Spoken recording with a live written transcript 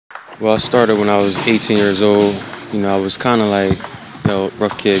Well, I started when I was 18 years old. I was kind of like,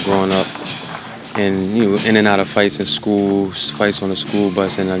 rough kid growing up, and in and out of fights in school, fights on the school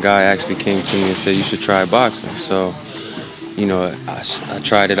bus, and a guy actually came to me and said, "You should try boxing." So, I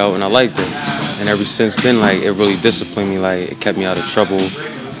tried it out and I liked it, and ever since then, like, it really disciplined me. Like, it kept me out of trouble,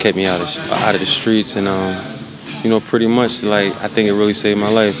 kept me out of the streets, and pretty much, like, I think it really saved my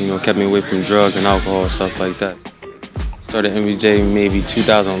life. It kept me away from drugs and alcohol and stuff like that. Started MVJ maybe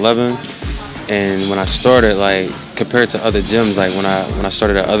 2011, and when I started, like, compared to other gyms, like when I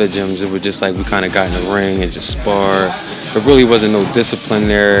started at other gyms, it was just like we kind of got in the ring and just sparred. There really wasn't no discipline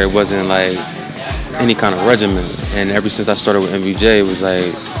there. It wasn't like any kind of regimen. And ever since I started with MVJ, it was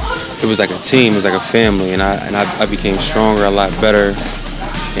like a team, it was like a family, and I became stronger, a lot better,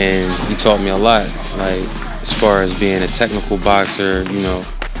 and he taught me a lot, like as far as being a technical boxer.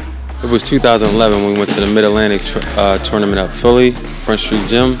 It was 2011 when we went to the Mid-Atlantic tournament at Philly, Front Street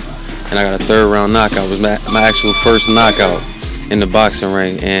Gym, and I got a third-round knockout. It was my actual first knockout in the boxing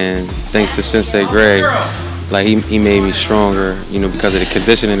ring, and thanks to Sensei Greg, like he made me stronger, because of the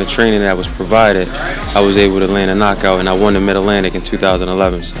conditioning and the training that was provided. I was able to land a knockout, and I won the Mid-Atlantic in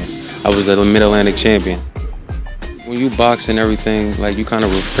 2011, so I was the Mid-Atlantic champion. When you box and everything, like, you kind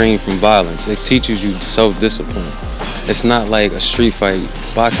of refrain from violence. It teaches you self-discipline. It's not like a street fight.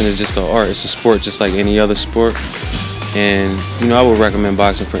 Boxing is just an art. It's a sport just like any other sport. And, I would recommend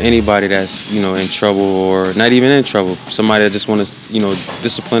boxing for anybody that's, in trouble or not even in trouble. Somebody that just wants to,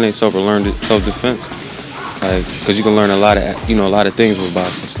 discipline themselves or learn self-defense. Like, because you can learn a lot of things with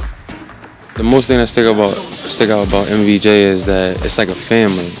boxing. The most thing that stick out about MVJ is that it's like a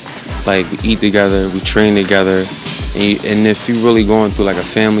family. Like, we eat together, we train together, and if you're really going through like a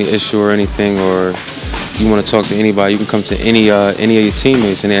family issue or anything, or you want to talk to anybody, you can come to any of your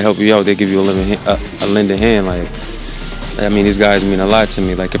teammates and they'll help you out. They give you a lending hand. Like, I mean, these guys mean a lot to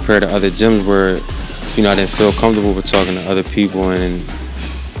me. Like, compared to other gyms where, I didn't feel comfortable with talking to other people, and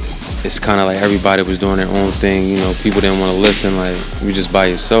it's kind of like everybody was doing their own thing. People didn't want to listen. Like, you just by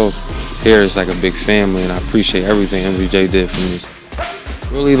yourself. Here it's like a big family, and I appreciate everything MVJ did for me.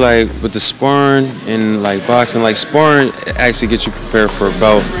 Really, like, with the sparring and like boxing, like sparring actually gets you prepared for a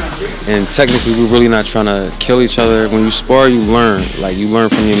bout. And technically, we're really not trying to kill each other. When you spar, you learn. Like, you learn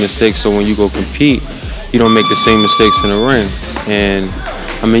from your mistakes, so when you go compete, you don't make the same mistakes in the ring. And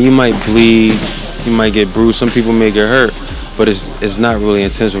I mean, you might bleed, you might get bruised, some people may get hurt, but it's not really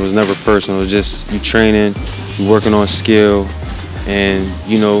intentional. It's never personal. It's just you training, you working on skill, and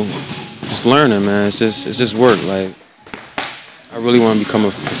just learning, man. It's just work. Like, I really want to become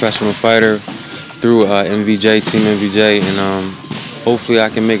a professional fighter through MVJ, Team MVJ, and hopefully I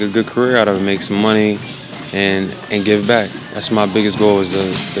can make a good career out of it, make some money, and give back. That's my biggest goal, is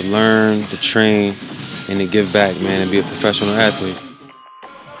to learn, to train, and to give back, man, and be a professional athlete.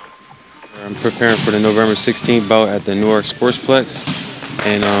 I'm preparing for the November 16th bout at the Newark Sportsplex,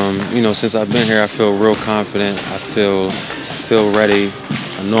 and since I've been here, I feel real confident. I feel ready.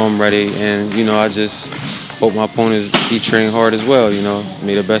 I know I'm ready, and I just hope my opponents train hard as well.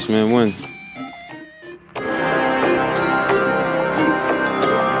 May the best man win.